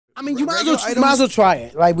I mean, you might as well try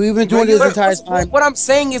it. Like, we've been doing this entire time. What I'm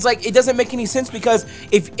saying is, like, it doesn't make any sense because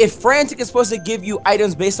if Frantic is supposed to give you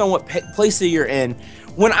items based on what place that you're in,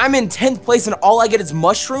 when I'm in 10th place and all I get is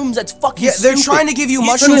mushrooms, that's fucking stupid. They're trying to give you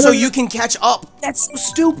mushrooms so you can catch up. That's so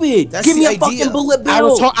stupid. That's Give me the a fucking idea. bullet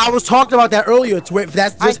bill. I was talking about that earlier, Twit.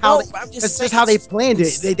 That's just how they planned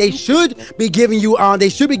it. They should be giving you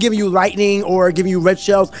lightning or giving you red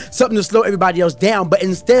shells, something to slow everybody else down. But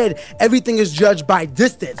instead, everything is judged by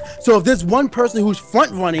distance. So if there's one person who's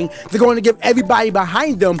front running, they're going to give everybody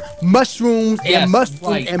behind them mushrooms and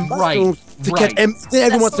mushrooms. To catch, and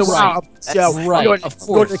then every once in a while, of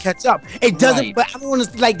course, to catch up. It doesn't, but I don't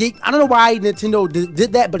want to like. I don't know why Nintendo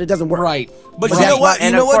did that, but it doesn't work. Right. But you know what?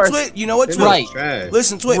 You know what, Twit? You know what, Twit? Right.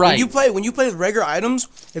 Listen, Twit. When you play with regular items,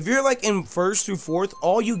 if you're like in 1st through 4th,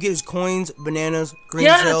 all you get is coins, bananas, green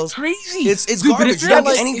shells. It's crazy. It's garbage. You don't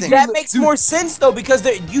get anything. That makes more sense though, because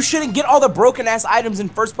you shouldn't get all the broken ass items in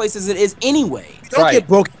first place as it is anyway. You don't get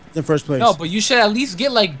broken in the first place. No, but you should at least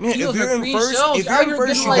get like if you're in first, you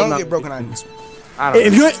don't get broken items.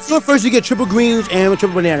 If you're in first, you get triple greens and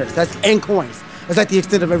triple bananas. And coins. That's like the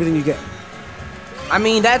extent of everything you get. I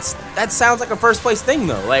mean, that sounds like a first place thing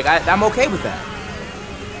though. Like I'm okay with that.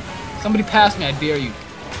 Somebody pass me, I dare you.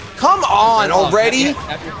 Come on already.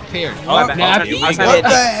 Have you prepared? What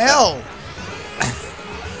the hell?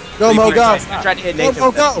 Go Mo, go. I tried to hit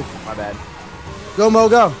Nathan. Go. My bad. Go Mo,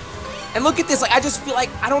 go. And look at this. Like I just feel like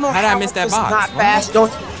I don't know how did I miss that box? Not fast.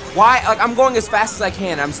 Don't. Why? Like I'm going as fast as I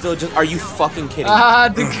can. I'm still just. Are you fucking kidding me?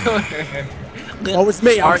 Oh, it's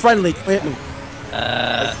me. I'm friendly. Hit me.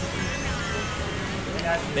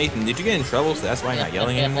 Nathan, did you get in trouble? So that's why you're not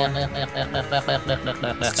yelling anymore. Get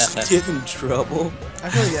in trouble. I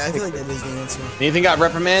feel like that is the answer. Nathan got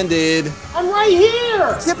reprimanded. I'm right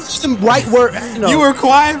here. Some white word. You were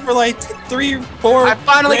quiet for like 3 or 4. I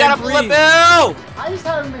finally got a bullet bill. I just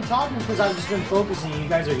haven't been talking because I've just been focusing. You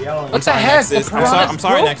guys are yelling. What the heck? I'm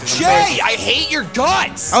sorry, Nexus. Jay, I hate your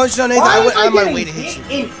guts. I was just Nathan. I went out of my way to hit you.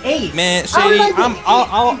 In 8. Man, Shady, I'm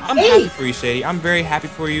happy for you, Shady. I'm very happy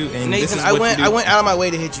for you. And Nathan, this is what I went out of my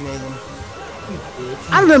way to hit you, Nathan.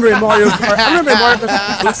 I remember in Mario Kart. I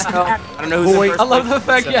don't know who's in first I love place. the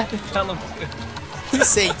fact you have to tell him. He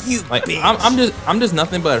said you like, bitch. I'm just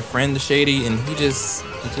nothing but a friend to Shady, and he just.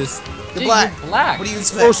 You're black. Black. What do you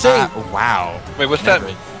expect? Wow. Wait, what's that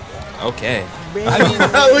mean? Okay. He's like,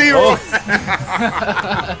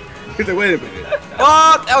 wait a minute.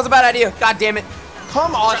 Fuck! That was a bad idea. God damn it.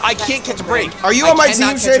 Come on, I can't catch a break. Are you on my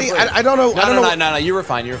team, Shady? I don't know. No, you were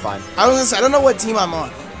fine. I don't know what team I'm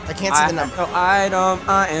on. I can't see the number. I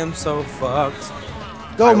am so fucked.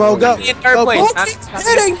 Go Mo, go. In third place.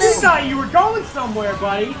 Kidding me? You thought you were going somewhere,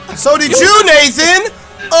 buddy. So did you, Nathan?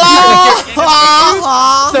 Your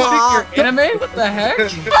anime? What the heck?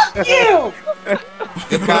 Fuck you!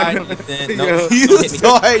 Goodbye, Nathan. No, You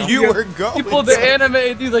thought you were going. You pulled the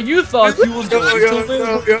anime, dude. Like you thought you was going I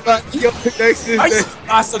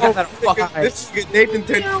still got that fucking Nathan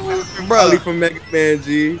Probably from Mega Man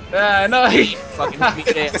G. Yeah, no. fucking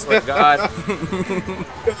hit me, I swear to God.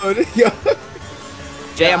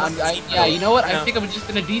 Jay, yeah, you know what? I think I'm just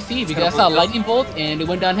gonna DC because I saw a lightning bolt and it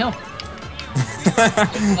went downhill.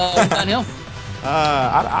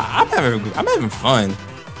 I'm having fun.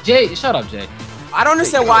 Jay, shut up, Jay. I don't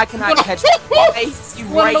understand why I cannot catch you. You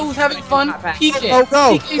wanna know who's having fun? PK.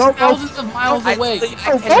 Go. PK's thousands of miles away.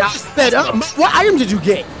 I cannot sped up. What item did you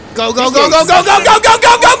get? Go!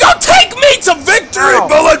 Take me to victory,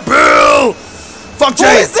 bullet bill! Fuck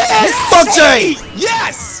Jay! Fuck Jay!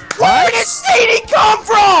 Yes! Where did Shady come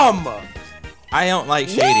from? I don't like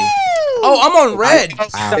Shady. Oh, I'm on red.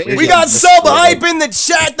 We got sub hype in the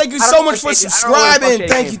chat. Thank you so much for subscribing.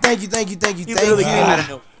 Thank you. I'll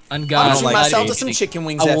treat myself to some chicken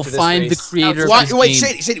wings I will after this find race. the creator of this Wait,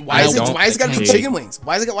 game. Shady, why is it gotta be chicken wings?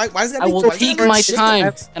 Why is it gotta I will take my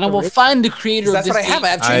time and I will find the creator of this game.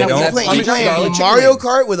 That's what I have. You playing Mario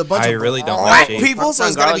Kart with a bunch of black people, so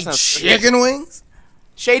it's gotta be chicken wings?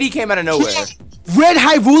 Shady came out of nowhere. Red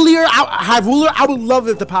Hyrulean, I would love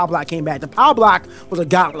if the power block came back. The power block was a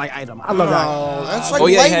godlike item. I love that. That's like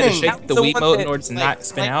You had to lightning. shake the Wii mode in order to not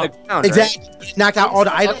spin out. Exactly. Knocked out all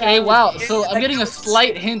the items. Okay, wow. So I'm getting a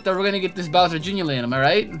slight hint that we're gonna get this Bowser Jr. land. Am I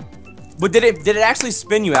right? But did it actually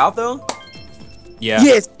spin you out though? Yeah.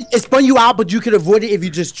 Yes, it spun you out, but you could avoid it if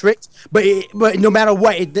you just tricked. But no matter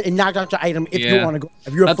what, it knocked out your item if you want to go.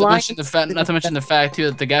 If you're flying. Not to mention the fact too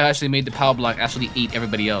that the guy who actually made the power block actually ate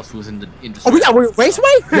everybody else who was in the industry. Oh, we got raceway?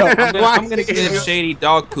 Yo, I'm gonna give Shady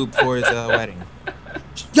dog poop for his wedding.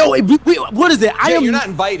 Yo, what is it? You're not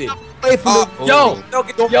invited. It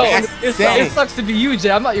sucks to be you, Jay.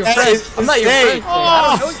 I'm not your friend. I'm not your friend.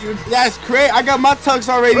 I don't know you. That's crazy. I got my tux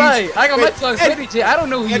already. Right, I got my tux ready, Jay. I don't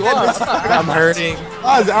know who you are. I'm hurting.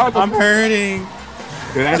 I'm hurting.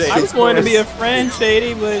 I was going to be a friend,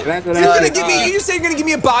 Shady, but You're gonna give me. You say you're gonna give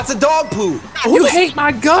me a box of dog poop. you hate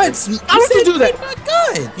my guts. How would you do that? My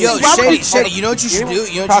gut. Yo, Shady, you know what you should do?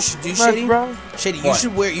 You know what you should do, Shady? Shady, you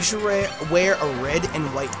should wear a red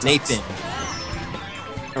and white tux. Nathan.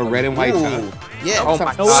 A red and white tux. Yeah. Oh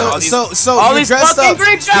my God. So all you're these dressed up fucking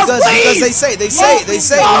green shells, because please! they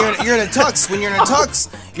say you're in a tux. When you're in a tux,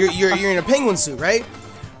 you're in a penguin suit, right?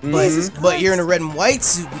 But you're in a red and white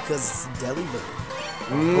suit because it's deli burger.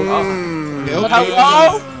 Hello?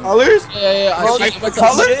 Colors? Yeah. How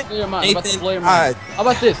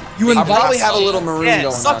about this? I probably have a little maroon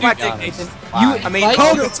going suck on. my dick, Nathan. I mean,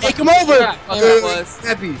 Dakota, take him over.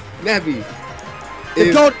 Nappy.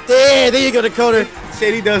 Dakota, there you go, Dakota.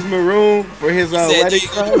 Shady does maroon for his Said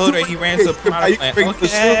Dakota, he ran to power plant.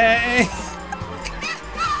 Okay.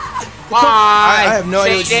 I have no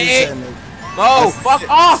idea what you just said. Oh, fuck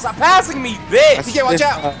off! Stop passing me, bitch! TK, watch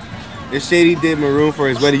out. If Shady did maroon for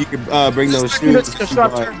his wedding, you could bring those shoes.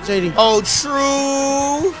 Shady. Oh,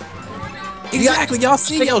 true. Exactly, y'all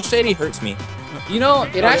see, yo, Shady hurts me. You know,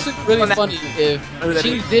 it actually really funny if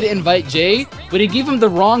she did invite Jay, but he gave him the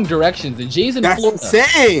wrong directions, and Jay's in Florida. That's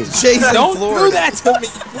insane. Shay's in Don't Florida. do that to me,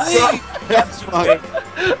 please. That's funny.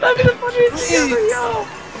 That'd be the funniest thing ever, yo.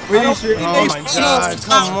 Oh my God!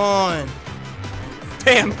 Come on.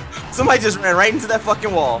 Damn, somebody just ran right into that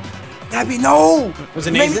fucking wall. Nappy, no! Was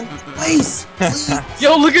it Nathan? Please!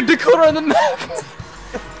 Yo, look at Dakota on the map.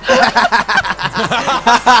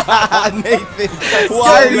 Nathan,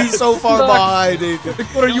 why are you so far behind, Nathan?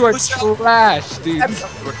 Dakota, you are trash, dude.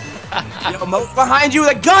 Yo, Mo's behind you.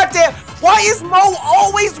 Like, goddamn! Why is Mo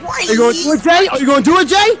always right? Are you going to do it, Jay? Are you going to do it,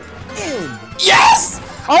 Jay? Yes!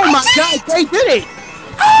 Oh my God, Jay did it!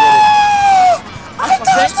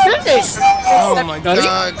 Oh my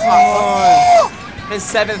God! Come on. I'm in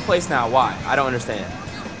 7th place now. Why? I don't understand.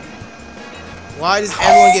 Why does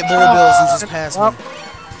everyone get more bills and just pass me?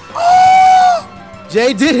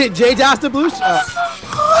 Jay did it. Jay dodged the blue shot.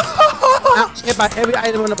 Hit by every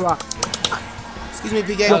item on the block. Excuse me,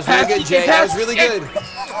 PK. That was really good, Jay. That was really good.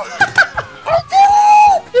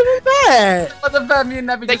 Even bad. What the fuck? Me and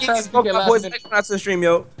Nappy Thank just you, passed PK boys. last minute. Out to the stream,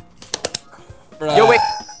 yo. Bruh. Yo, wait.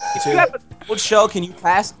 If you have a gold shell, can you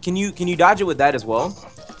pass? Can you dodge it with that as well?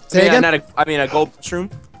 Say again? I mean a gold mushroom.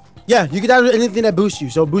 Yeah, you can dodge anything that boosts you.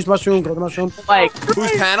 So boost mushroom, gold mushroom. Like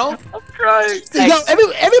Who's panel? I'm crying. Yo,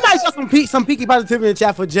 everybody's got some peaky positivity in the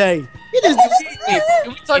chat for Jay. He just Can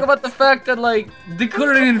we talk about the fact that like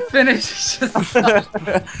Dakota didn't finish? It's just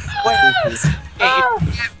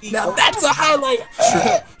Now that's a highlight.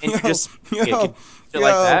 And you just like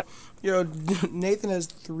that. Yo, Nathan has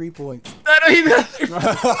 3 points. I don't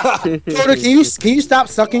even. Dakota, can you stop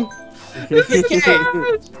sucking?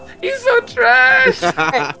 He's so trash.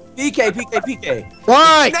 PK.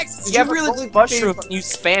 What? Next, you have really mushroom. Can you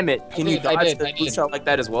spam it? Can you dodge the blue shell like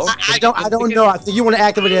that as well? I don't know. I think you want to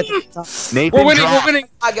activate it. Nathan We're winning.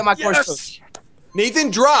 I get my course. Nathan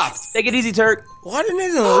dropped. Take it easy, Turk. Why didn't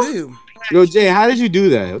Nathan leave? Yo, Jay, how did you do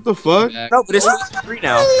that? What the fuck? No, but it's 3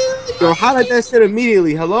 now. Yo, how did that shit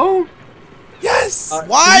immediately? Hello? Yes.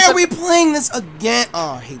 Why are we playing this again?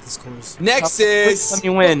 Oh, I hate this course. Nexus. Let me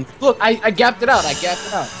win. Look, I gapped it out.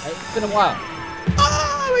 It's been a while.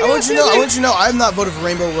 I want you to know. I have not voted for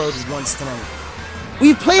Rainbow Road once tonight.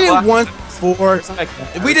 We played it once before.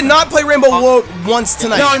 We did not play Rainbow Road once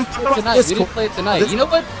tonight. Tonight, we didn't play it tonight. You know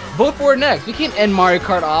what? Vote for it next. We can't end Mario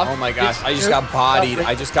Kart off. Oh my gosh, I just got bodied.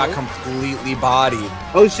 I just got completely bodied.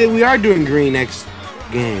 Oh shit, we are doing green next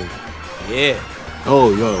game. Yeah.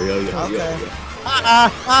 Oh, yo. Okay.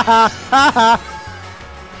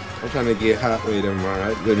 I'm trying to get hot. Wait, never mind.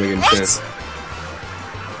 That doesn't make any sense.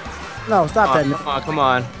 No, stop that. Come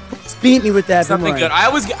on. Beat me with that. Something good.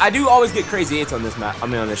 I do always get crazy 8s on this map. I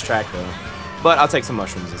mean on this track though. But I'll take some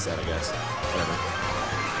mushrooms instead, I guess.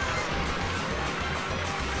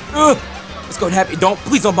 Whatever. Let's go, Happy.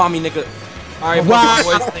 Please don't bomb me, nigga. Alright, wow.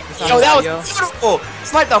 Yo, that was beautiful.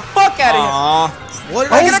 Snipe the fuck out of here. What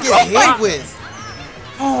did I just get hit with?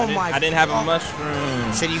 Oh my. I didn't have a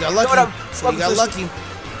mushroom. Shit, you got lucky. You got lucky.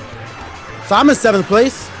 So I'm in 7th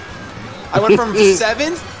place. I went from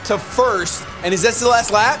 7th to 1st, and is that the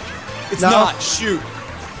last lap? It's not. Shoot.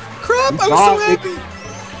 Crap, I was so happy.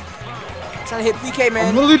 I'm trying to hit PK, man.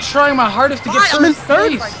 I'm literally trying my hardest to get I'm in 3rd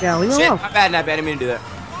third place. right now. Leave me Shit, alone. my bad, Nappy. I didn't mean to do that.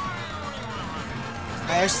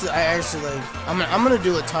 I actually like. I'm gonna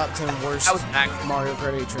do a top 10 worst That was an act. Mario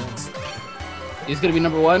Kart 8 tracks. He's gonna be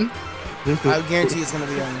number 1. I guarantee it's gonna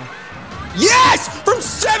be on there. Yes! From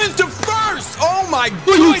 7th to 1st! Oh my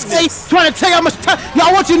What you goodness! say? Trying to take how much time? Yo,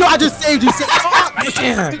 I want you to know I just saved you.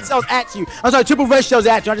 Big shells at you. I'm sorry, triple red shells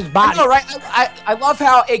at you. I just bought No, right? I love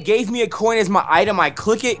how it gave me a coin as my item. I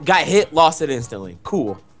click it, got hit, lost it instantly.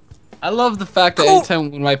 Cool. I love the fact that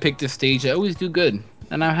anytime when I pick this stage, I always do good,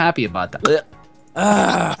 and I'm happy about that.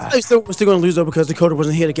 I still going to lose though because Dakota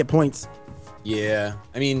wasn't here to get points. Yeah,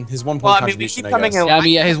 I mean his 1 point Well, I mean, we contribution. keep I coming guess. in. Yeah, I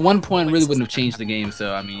mean, yeah, his 1 point really wouldn't have changed the game,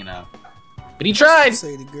 so I mean, but he tried.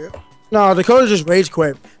 Say the girl. No, Dakota just rage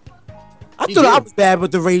quit. I thought I was bad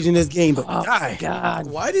with the rage in this game, but God.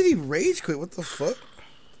 Why did he rage quit? What the fuck?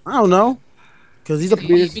 I don't know. Because he's a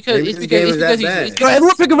It's because he's Yo,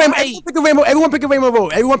 everyone pick a rainbow. Everyone pick a rainbow. Everyone pick a rainbow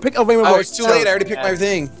road. Everyone pick a rainbow road. Oh, it's too late. I already picked my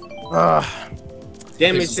thing.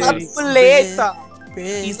 Damn it, Shady.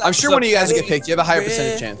 I'm sure one of you guys will get picked. You have a higher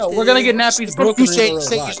percentage chance. We're gonna get Nappy's broken rainbow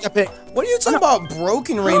road. What are you talking about?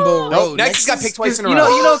 Broken Rainbow Road? Nope, Nexus got picked twice in a row.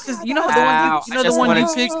 You know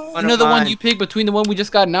the one you picked between the one we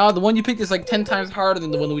just got now. The one you picked is like 10 times harder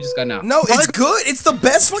than the one that we just got now. No, it's good. It's the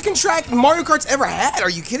best fucking track Mario Kart's ever had. Are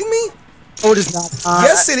you kidding me? Oh, it is not.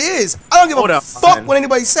 Yes, it is. I don't give a fuck what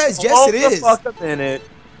anybody says. Yes, it is. Fuck a minute.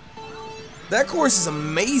 That course is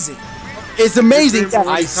amazing. It's amazing.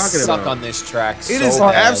 I suck on this track. It is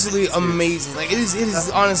absolutely amazing. Like it is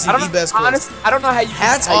honestly the best course. Honestly, I don't know how you.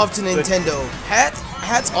 Hats off to Nintendo.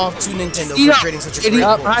 Hats off to Nintendo for creating such a great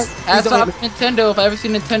course. Hats off to Nintendo. If I ever see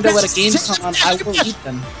Nintendo at a GameCon, I will eat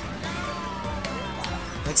them.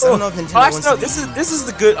 Like, I don't know if Nintendo Actually, wants no. to This is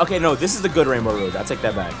the good. Okay, no. This is the good Rainbow Road. I take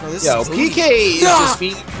that back. No, this Yo, is PK is just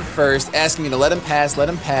feeding for first, asking me to let him pass, let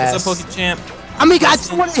him pass. What's up, Pokechamp? I mean, I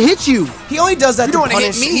just want to hit you. He only does that You to don't want to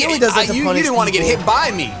punish hit me. He only does that to You punish didn't want to get people. hit by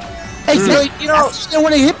me. Exactly. You know, I don't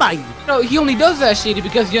want to get hit by you. No, he only does that, Shady,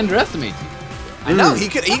 because he underestimates you. I know. He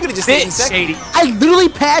could have just stayed in second. Shady. I literally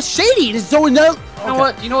passed Shady. It's so no.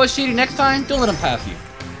 You know what, Shady? Next time, don't let him pass you.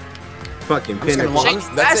 Fucking pinnacle.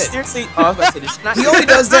 That's it. Seriously. Oh, I was about to say, this is not. He only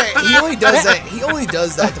does that. He only does that. He only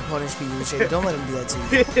does that to punish people. Shady. Don't let him do that to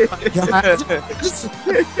you.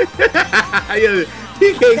 Yo,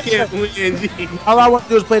 PK can't win. All I want to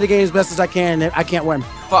do is play the game as best as I can. And I can't win.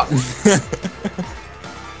 Fuck.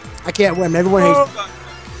 I can't win. Everyone hates me.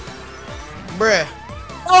 Bruh.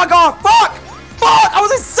 Oh my god. Fuck. Fuck. I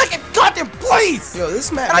was in second goddamn place. Yo,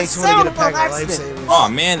 this map And I makes me want to get a sound pack of on accident. lifesavers. Oh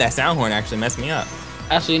man, that sound horn actually messed me up.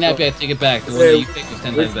 Actually, Nappy, I take it back. The one that you picked was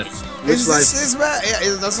 10 times better. It's bad.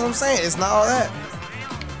 Yeah, that's what I'm saying. It's not all that.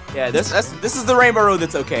 Yeah, this is the Rainbow Road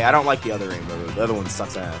that's okay. I don't like the other Rainbow Road. The other one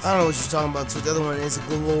sucks ass. I don't know what you're talking about, Twit. The other one is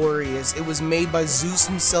glorious. It was made by Zeus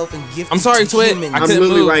himself and gifted I'm sorry, to Twit. humans. I I'm couldn't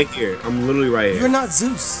literally move. right here. I'm literally right You're here. not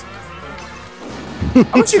Zeus.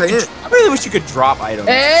 I really wish you could drop items.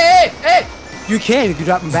 Hey! You can if you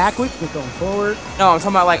drop them backwards, but going forward. No, I'm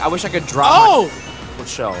talking about like I wish I could drop my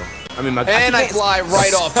shell. I mean, my And I fly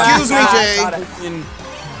right off. Excuse me, Jay.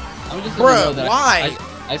 I'm just Bruh, know that why?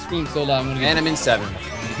 I screamed so loud. I'm gonna get. And I'm in 7.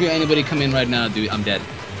 If you hear anybody come in right now, dude, I'm dead.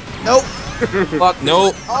 Nope. fuck.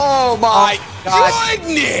 Nope. Oh my God.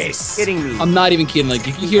 goodness! Kidding me. I'm not even kidding. Like,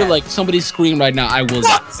 if you hear like somebody scream right now, I will.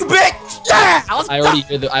 Fuck you, bitch! Yeah! I already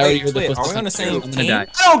hear the. I already hear the. Twit, are we on the same I'm gonna team? die.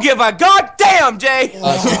 I don't give a goddamn, Jay.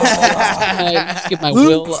 I skip my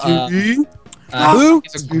will.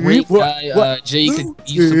 It's a great guy. Jay could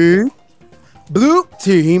use. Blue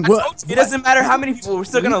team, what? It doesn't matter how many people, we're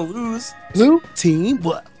still gonna lose. Blue team,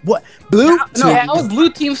 what? What? Blue team. How is blue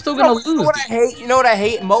team still gonna lose? You know what I hate? You know what I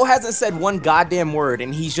hate? Mo hasn't said one goddamn word,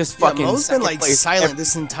 and he's just fucking. Mo's been second like place silent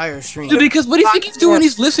this entire stream. Dude, because what do you think he's doing?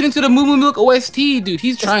 He's listening to the Moo Moo Milk OST, dude.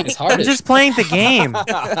 He's trying his I'm hardest. just playing the game.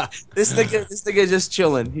 This nigga just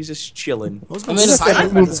chilling. He's just chilling. Mo's been I'm in a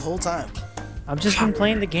silent second. this whole time. I've just been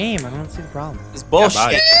playing the game. I don't see the problem. It's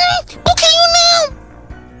bullshit.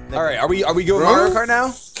 All right, are we going Mario Kart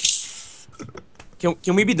now?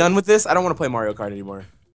 Can we be done with this? I don't want to play Mario Kart anymore.